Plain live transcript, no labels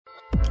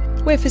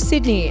We're for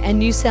Sydney and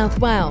New South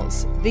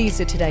Wales. These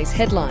are today's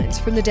headlines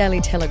from the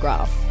Daily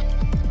Telegraph.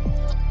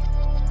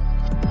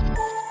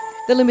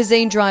 The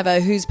limousine driver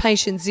who's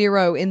patient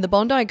zero in the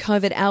Bondi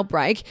COVID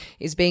outbreak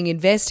is being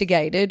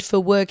investigated for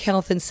work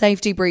health and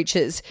safety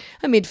breaches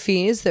amid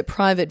fears that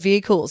private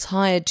vehicles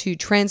hired to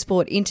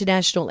transport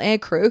international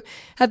aircrew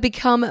have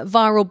become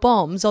viral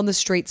bombs on the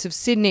streets of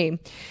Sydney.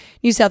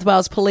 New South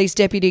Wales Police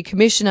Deputy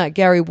Commissioner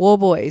Gary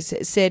Warboys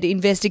said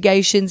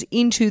investigations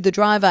into the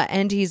driver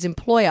and his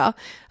employer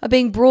are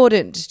being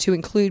broadened to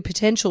include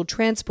potential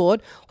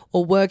transport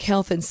or work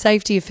health and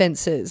safety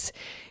offences.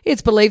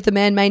 It's believed the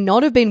man may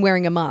not have been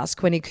wearing a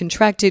mask when he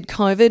contracted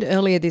COVID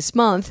earlier this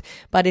month,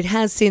 but it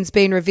has since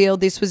been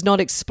revealed this was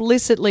not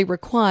explicitly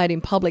required in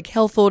public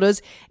health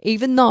orders,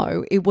 even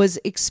though it was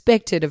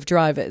expected of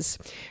drivers.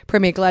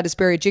 Premier Gladys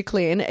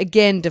Berejiklian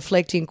again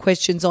deflecting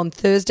questions on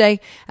Thursday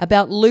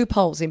about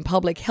loopholes in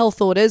public health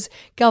orders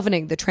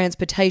governing the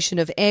transportation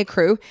of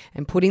aircrew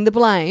and putting the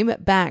blame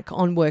back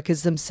on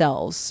workers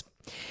themselves.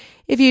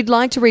 If you'd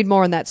like to read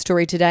more on that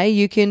story today,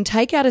 you can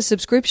take out a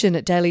subscription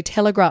at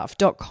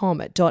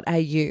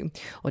dailytelegraph.com.au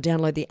or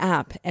download the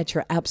app at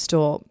your app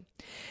store.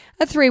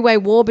 A three-way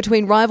war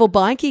between rival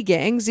bikie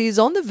gangs is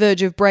on the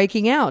verge of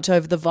breaking out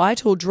over the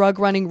vital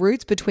drug-running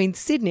routes between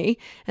Sydney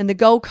and the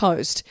Gold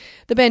Coast.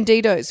 The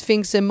Bandidos,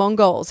 Finks and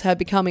Mongols have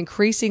become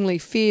increasingly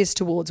fierce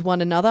towards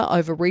one another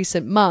over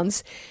recent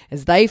months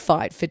as they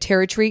fight for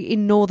territory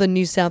in northern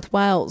New South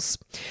Wales.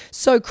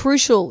 So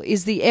crucial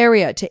is the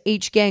area to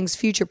each gang's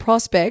future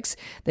prospects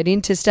that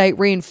interstate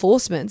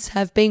reinforcements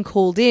have been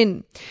called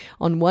in.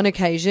 On one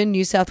occasion,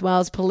 New South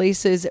Wales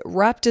Police's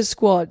Raptor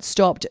Squad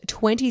stopped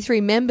 23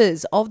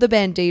 members of the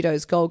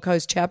Bandidos Gold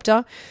Coast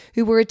chapter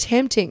who were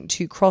attempting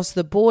to cross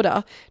the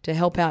border to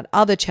help out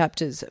other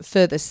chapters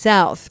further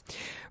south.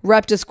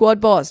 Raptor Squad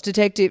boss,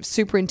 Detective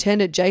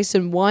Superintendent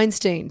Jason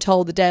Weinstein,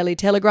 told the Daily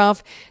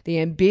Telegraph the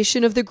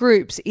ambition of the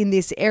groups in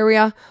this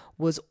area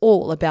was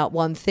all about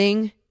one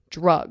thing: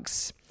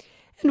 drugs.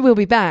 And we'll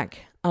be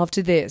back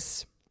after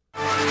this.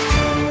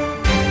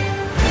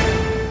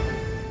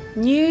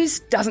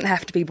 News doesn't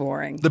have to be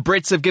boring. The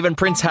Brits have given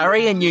Prince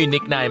Harry a new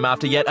nickname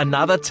after yet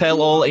another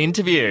tell-all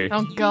interview.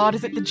 Oh God,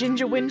 is it the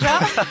Ginger Whinger?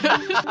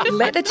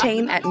 Let the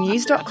team at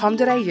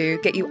news.com.au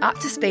get you up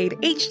to speed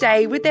each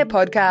day with their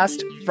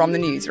podcast, From the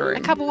Newsroom. A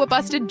couple were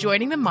busted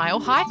joining the Mile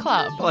High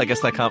Club. Well, I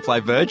guess they can't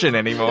fly Virgin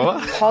anymore.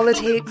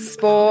 Politics,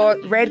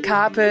 sport, red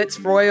carpets,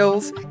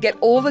 royals. Get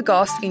all the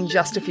goss in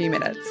just a few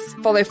minutes.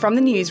 Follow From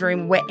the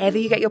Newsroom wherever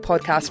you get your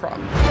podcast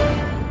from.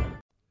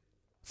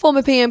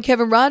 Former PM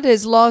Kevin Rudd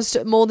has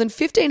lost more than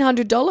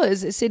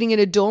 $1,500 sitting in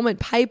a dormant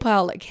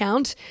PayPal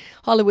account.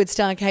 Hollywood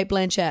star Cate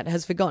Blanchett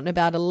has forgotten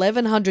about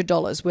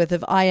 $1,100 worth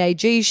of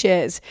IAG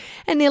shares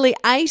and nearly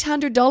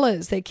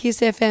 $800 that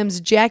Kiss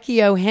FM's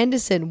Jackie O.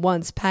 Henderson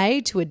once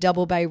paid to a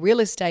Double Bay real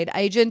estate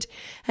agent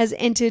has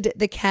entered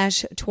the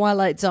cash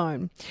twilight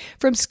zone.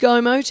 From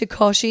ScoMo to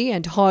Koshy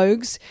and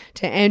Hogs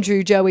to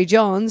Andrew Joey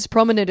Johns,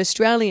 prominent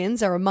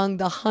Australians are among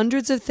the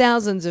hundreds of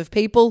thousands of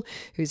people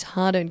whose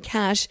hard-earned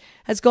cash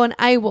has gone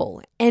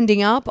AWOL,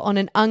 ending up on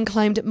an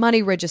unclaimed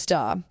money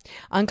register.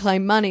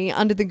 Unclaimed money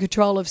under the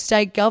control of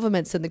state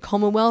governments and the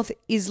Commonwealth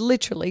is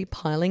literally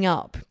piling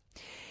up.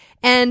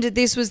 And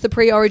this was the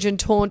pre-origin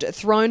taunt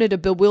thrown at a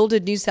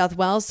bewildered New South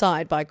Wales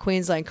side by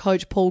Queensland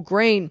coach Paul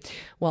Green.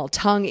 While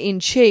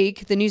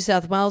tongue-in-cheek, the New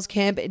South Wales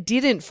camp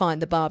didn't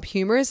find the barb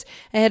humorous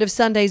ahead of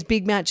Sunday's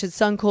big match at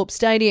Suncorp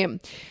Stadium.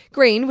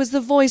 Green was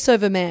the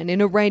voiceover man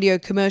in a radio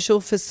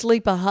commercial for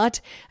Sleeper Hut,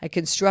 a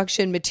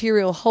construction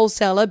material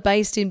wholesaler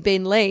based in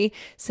Beenleigh,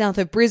 south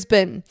of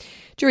Brisbane.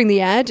 During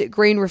the ad,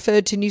 Green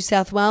referred to New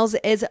South Wales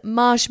as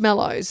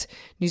marshmallows.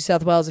 New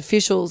South Wales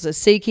officials are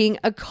seeking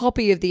a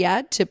copy of the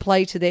ad to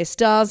play to their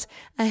stars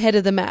ahead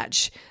of the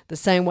match, the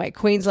same way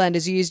Queensland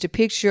has used a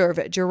picture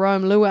of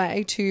Jerome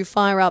Luai to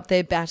fire up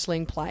their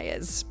battling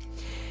players.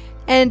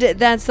 And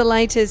that's the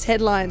latest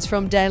headlines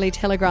from Daily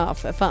Telegraph.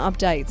 For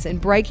updates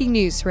and breaking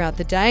news throughout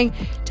the day,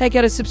 take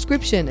out a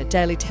subscription at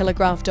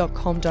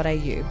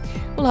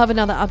dailytelegraph.com.au. We'll have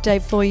another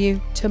update for you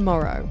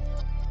tomorrow.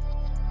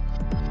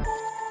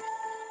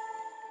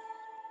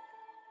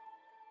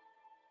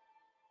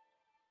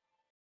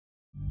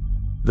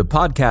 The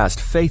podcast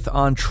Faith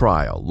on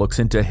Trial looks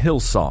into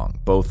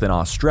Hillsong, both in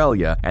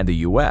Australia and the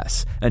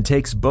US, and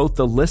takes both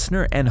the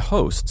listener and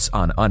hosts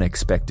on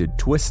unexpected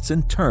twists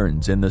and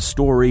turns in the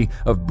story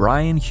of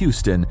Brian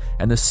Houston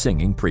and the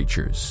Singing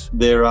Preachers.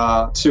 There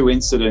are two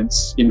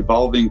incidents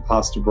involving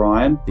Pastor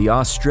Brian. The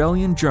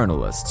Australian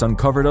journalists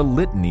uncovered a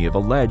litany of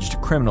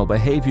alleged criminal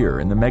behavior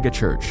in the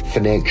megachurch.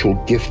 Financial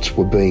gifts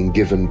were being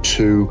given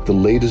to the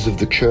leaders of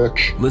the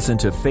church. Listen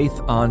to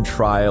Faith on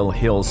Trial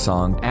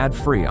Hillsong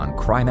ad-free on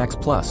Crimex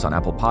Plus on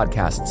Apple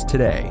Podcasts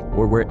today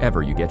or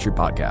wherever you get your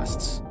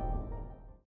podcasts.